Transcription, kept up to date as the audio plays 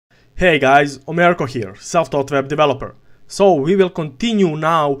Hey guys, Omerko here, self-taught web developer. So we will continue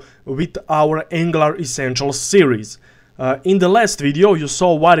now with our Angular Essentials series. In the last video you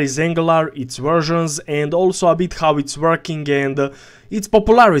saw what is Angular, its versions, and also a bit how it's working and its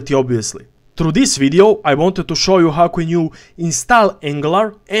popularity obviously. Through this video I wanted to show you how can you install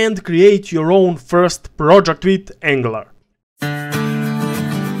Angular and create your own first project with Angular.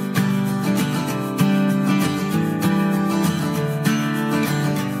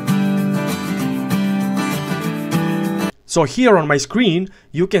 So here on my screen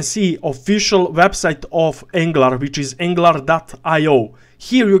you can see official website of Angular, which is angular.io.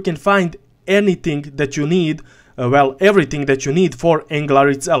 Here you can find anything that you need, everything that you need for Angular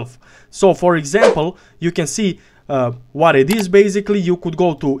itself. So for example, you can see what it is basically. You could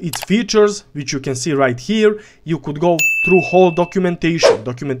go to its features, which you can see right here. You could go through whole documentation.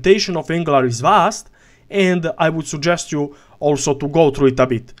 Documentation of Angular is vast, and I would suggest you also to go through it a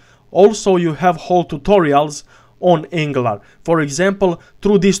bit. Also you have whole tutorials on Angular. For example,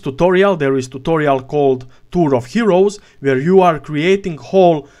 through this tutorial there is tutorial called Tour of Heroes, where you are creating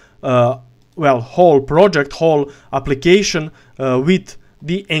whole project, whole application with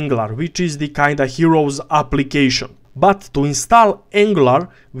the Angular, which is the kind of Heroes application. But to install Angular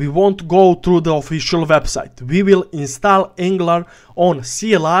we won't go through the official website. We will install Angular on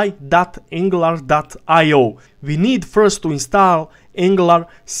cli.angular.io. We need first to install Angular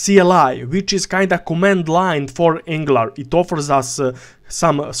CLI, which is kind of command line for Angular. It offers us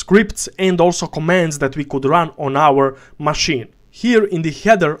some scripts and also commands that we could run on our machine. Here in the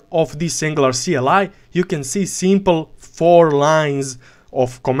header of this Angular CLI you can see simple 4 lines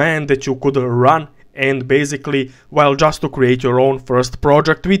of command that you could run, and basically, just to create your own first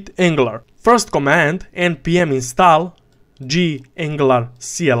project with Angular. First command, npm install g angular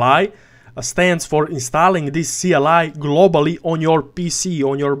CLI, stands for installing this CLI globally on your PC,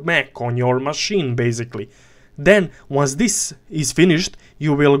 on your Mac, on your machine basically. Then once this is finished,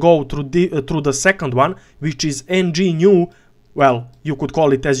 you will go through the second one, which is ng new. You could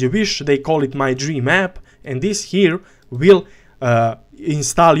call it as you wish. They call it my dream app, and this here will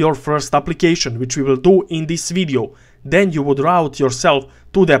install your first application, which we will do in this video. Then you would route yourself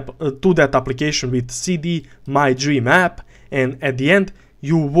to that application with cd my dream app, and at the end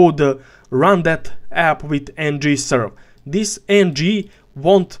you would run that app with ng serve. This ng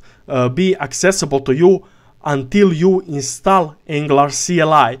won't be accessible to you until you install Angular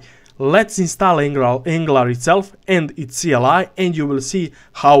CLI. Let's install Angular itself and its CLI, and you will see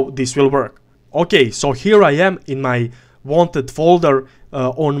how this will work. Okay, so here I am in my wanted folder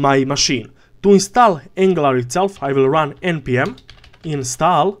on my machine. To install Angular itself I will run npm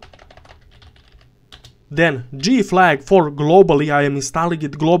install, then g flag for globally. I am installing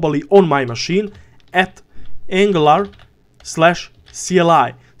it globally on my machine at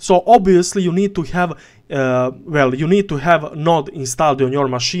angular/CLI. So obviously you need to have node installed on your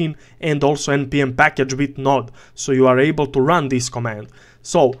machine, and also npm package with node, so you are able to run this command.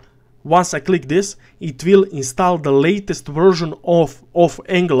 So once I click this, it will install the latest version of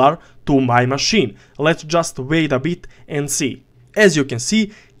Angular to my machine. Let's just wait a bit and see. As you can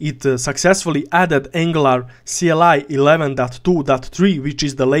see, it successfully added Angular CLI 11.2.3, which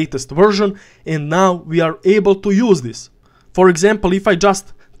is the latest version, and now we are able to use this. For example, if I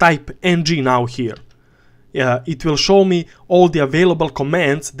just type ng now here, it will show me all the available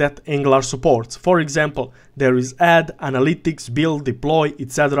commands that Angular supports. For example, there is add, analytics, build, deploy,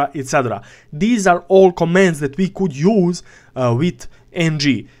 etc, etc. These are all commands that we could use with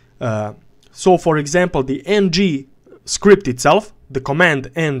ng. So for example, the ng script itself, the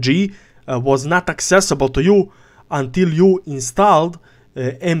command ng, was not accessible to you until you installed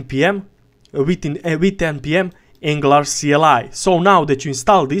npm with npm Angular CLI. So now that you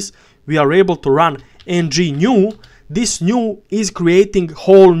install this, we are able to run ng new. This new is creating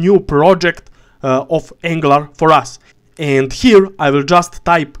whole new project of Angular for us. And here I will just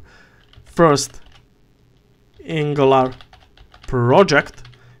type first Angular project,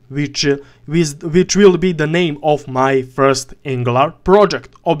 which will be the name of my first Angular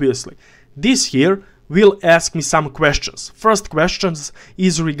project, obviously. This here will ask me some questions. First questions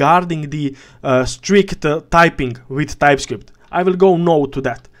is regarding the strict typing with TypeScript. I will go no to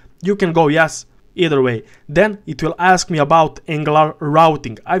that. You can go yes, either way. Then it will ask me about Angular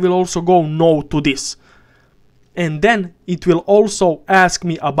routing. I will also go no to this. And then it will also ask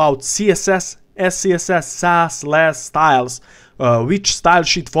me about CSS, SCSS, Sass, LAS, styles. Which style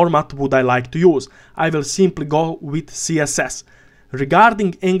sheet format would I like to use? I will simply go with CSS.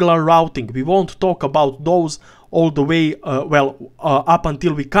 Regarding Angular routing, we won't talk about those all the way, up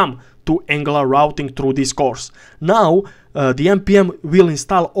until we come to Angular routing through this course. Now, the NPM will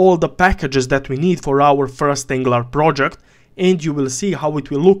install all the packages that we need for our first Angular project, and you will see how it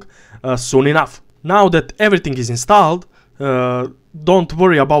will look soon enough. Now that everything is installed, don't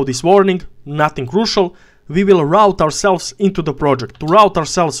worry about this warning, nothing crucial. We will route ourselves into the project. To route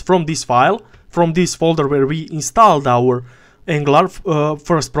ourselves from this file, from this folder where we installed our Angular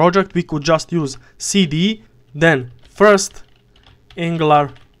first project, we could just use cd, then first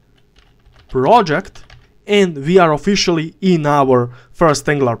Angular project, and we are officially in our first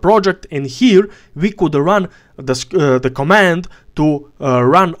Angular project. And here we could run the command to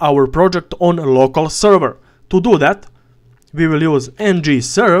run our project on a local server. To do that, we will use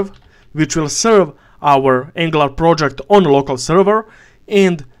ng-serve, which will serve our Angular project on a local server,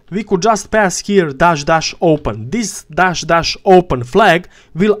 and we could just pass here --open. This --open flag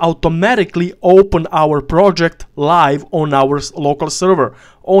will automatically open our project live on our local server,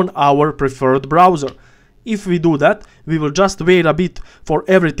 on our preferred browser. If we do that, we will just wait a bit for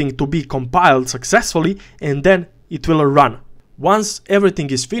everything to be compiled successfully, and then it will run. Once everything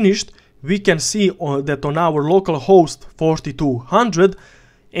is finished, we can see that on our local host 4200,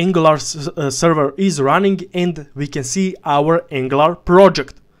 Angular server is running, and we can see our Angular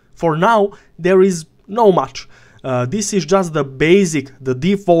project. For now, there is no much. This is just the basic, the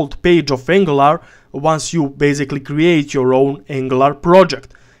default page of Angular once you basically create your own Angular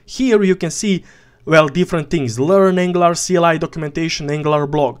project. Here you can see, well, different things: learn Angular, CLI documentation, Angular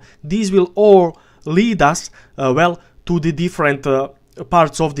blog. These will all lead us, to the different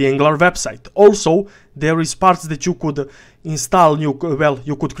parts of the Angular website. Also, there is parts that you could install new,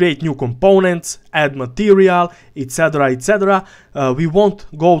 you could create new components, add material, etc, etc. We won't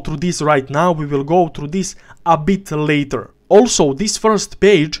go through this right now, we will go through this a bit later. Also, this first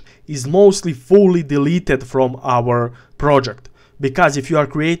page is mostly fully deleted from our project, because if you are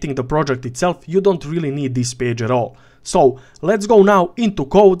creating the project itself, you don't really need this page at all. So let's go now into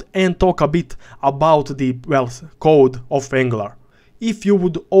code and talk a bit about the, code of Angular. If you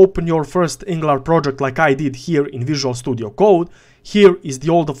would open your first Angular project like I did here in Visual Studio Code, here is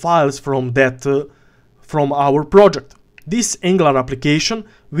all the files from from our project. This Angular application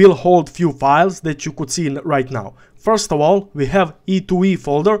will hold few files that you could see right now. First of all, we have E2E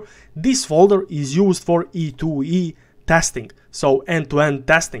folder. This folder is used for E2E testing, so end-to-end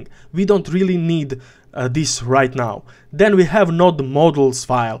testing. We don't really need this right now. Then we have node models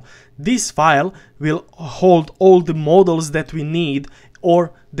file. This file will hold all the models that we need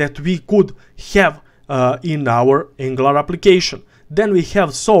or that we could have in our Angular application. Then we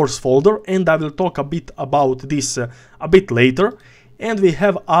have source folder, and I will talk a bit about this a bit later. And we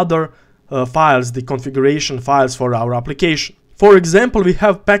have other files, the configuration files for our application. For example, we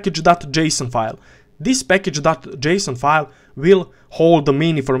have package.json file. This package.json file will hold the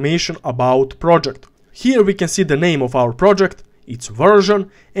main information about project. Here we can see the name of our project, its version,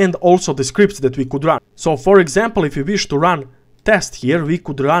 and also the scripts that we could run. So for example, if we wish to run test here, we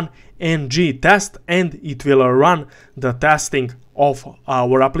could run ng test, and it will run the testing of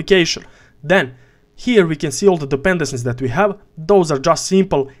our application. Then here we can see all the dependencies that we have. Those are just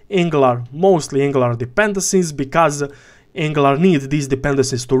simple Angular, mostly Angular dependencies, because Angular needs these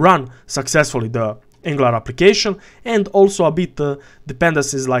dependencies to run successfully the Angular application, and also a bit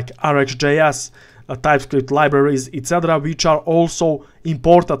dependencies like RxJS, TypeScript libraries, etc., which are also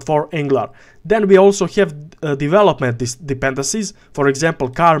important for Angular. Then we also have development dependencies, for example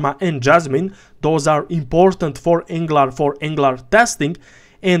Karma and Jasmine. Those are important for Angular testing.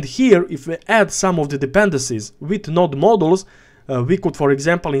 And here, if we add some of the dependencies with node modules, we could, for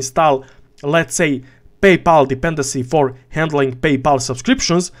example, install, let's say, PayPal dependency for handling PayPal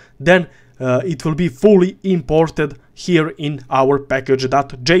subscriptions. Then it will be fully imported here in our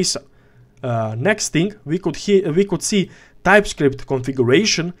package.json. Next thing, we could see TypeScript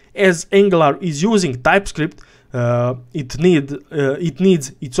configuration. As Angular is using TypeScript, it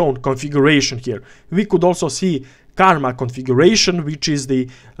needs its own configuration here. We could also see Karma configuration, which is the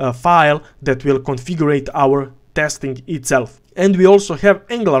file that will configure our testing itself. And we also have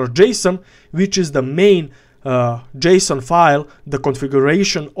Angular JSON, which is the main JSON file, the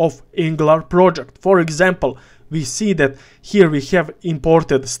configuration of Angular project. For example, we see that here we have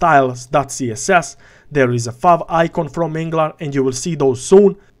imported styles.css. There is a fav icon from Angular, and you will see those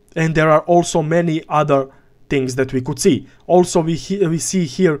soon. And there are also many other things that we could see. Also, we see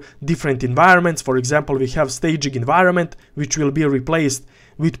here different environments. For example, we have staging environment, which will be replaced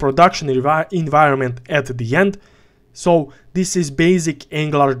with production environment at the end. So this is basic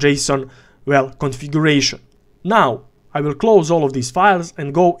Angular JSON, configuration. Now, I will close all of these files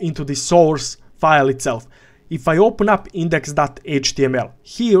and go into the source file itself. If I open up index.html,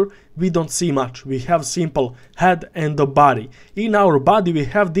 here we don't see much. We have simple head and the body. In our body we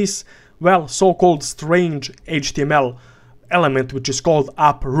have this, well, so-called strange HTML element which is called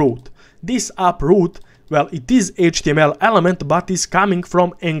uproot. This uproot, well, it is HTML element but is coming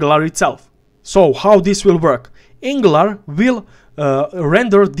from Angular itself. So how this will work? Angular will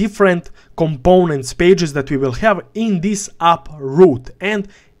render different components, pages that we will have in this uproot, and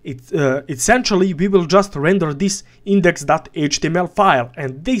essentially we will just render this index.html file,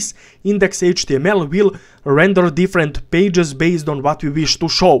 and this index.html will render different pages based on what we wish to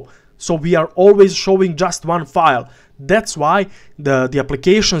show. So we are always showing just one file. That's why the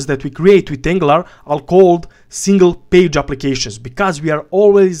applications that we create with Angular are called single page applications, because we are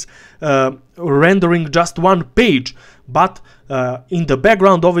always rendering just one page, but in the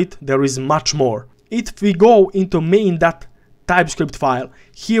background of it there is much more. If we go into main.TypeScript file,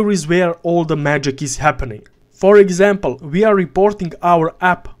 here is where all the magic is happening. For example, we are reporting our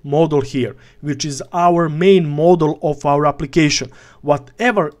app model here, which is our main model of our application.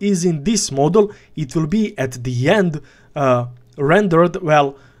 Whatever is in this model, it will be at the end rendered,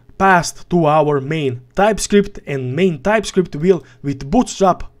 well, passed to our main TypeScript, and main TypeScript will, with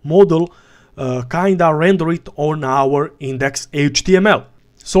Bootstrap model, kinda render it on our index.html.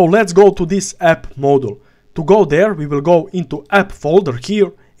 So let's go to this app model. To go there, we will go into app folder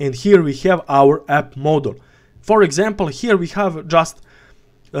here, and here we have our app model. For example, here we have just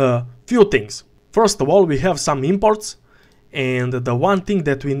few things. First of all, we have some imports, and the one thing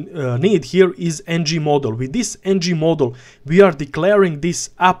that we need here is ng model. With this ng model, we are declaring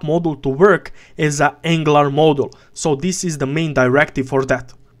this app model to work as an Angular model. So this is the main directive for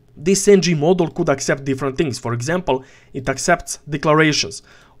that. This ng model could accept different things. For example, it accepts declarations.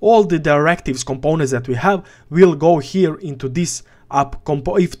 All the directives components that we have will go here into this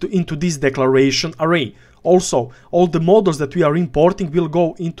into this declaration array. Also, all the models that we are importing will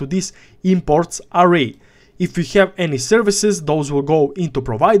go into this imports array. If we have any services, those will go into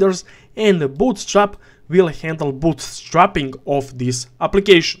providers, and Bootstrap will handle bootstrapping of this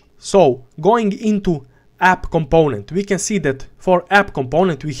application. So, going into app component, we can see that for app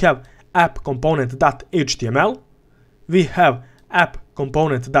component we have app component.html, we have app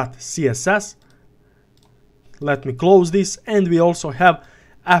component.css. Let me close this, and we also have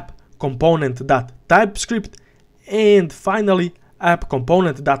app component.typescript, and finally app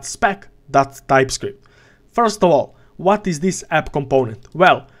component.spec.typescript. First of all, what is this app component?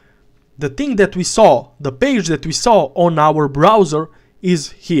 Well, the thing that we saw, the page that we saw on our browser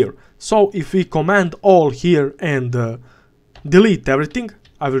is here. So if we command all here and delete everything,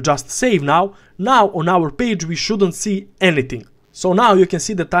 I will just save now. Now on our page we shouldn't see anything. So now you can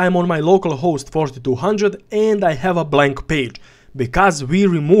see that I am on my localhost 4200 and I have a blank page, because we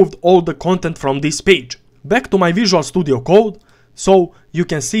removed all the content from this page. Back to my Visual Studio Code, so you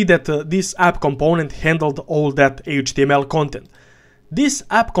can see that this app component handled all that HTML content. This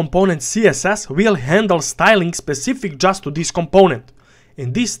app component CSS will handle styling specific just to this component.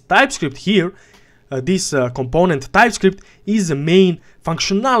 And this TypeScript here, this component TypeScript is a main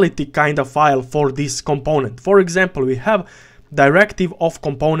functionality kind of file for this component. For example, we have directive of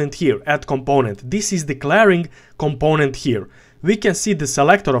component here, add component. This is declaring component here. We can see the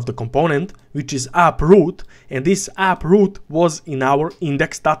selector of the component, which is uproot, and this uproot was in our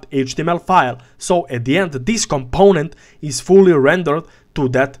index.html file. So at the end, this component is fully rendered to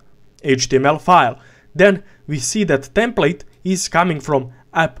that HTML file. Then we see that template is coming from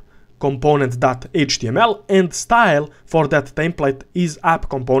app component.html, and style for that template is app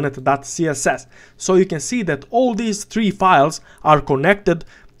component.css. So you can see that all these three files are connected,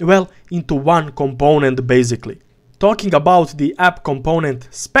 well, into one component basically. Talking about the app component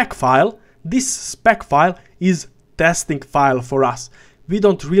spec file, this spec file is testing file for us. We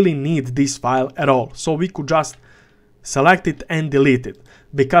don't really need this file at all, so we could just select it and delete it,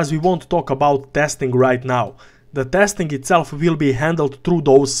 because we won't talk about testing right now. The testing itself will be handled through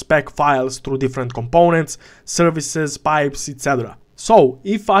those spec files, through different components, services, pipes, etc. So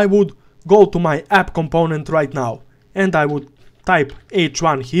if I would go to my app component right now, and I would type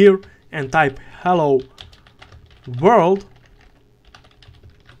h1 here and type hello world,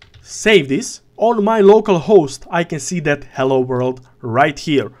 save this, on my local host I can see that hello world right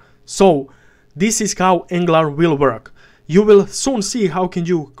here. So this is how Angular will work. You will soon see how can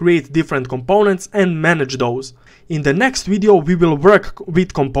you create different components and manage those. In the next video we will work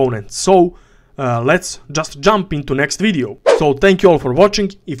with components. So let's just jump into next video. So thank you all for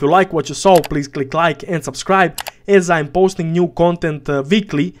watching. If you like what you saw, please click like and subscribe, as I'm posting new content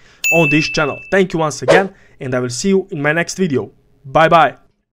weekly on this channel. Thank you once again, and I will see you in my next video. Bye bye.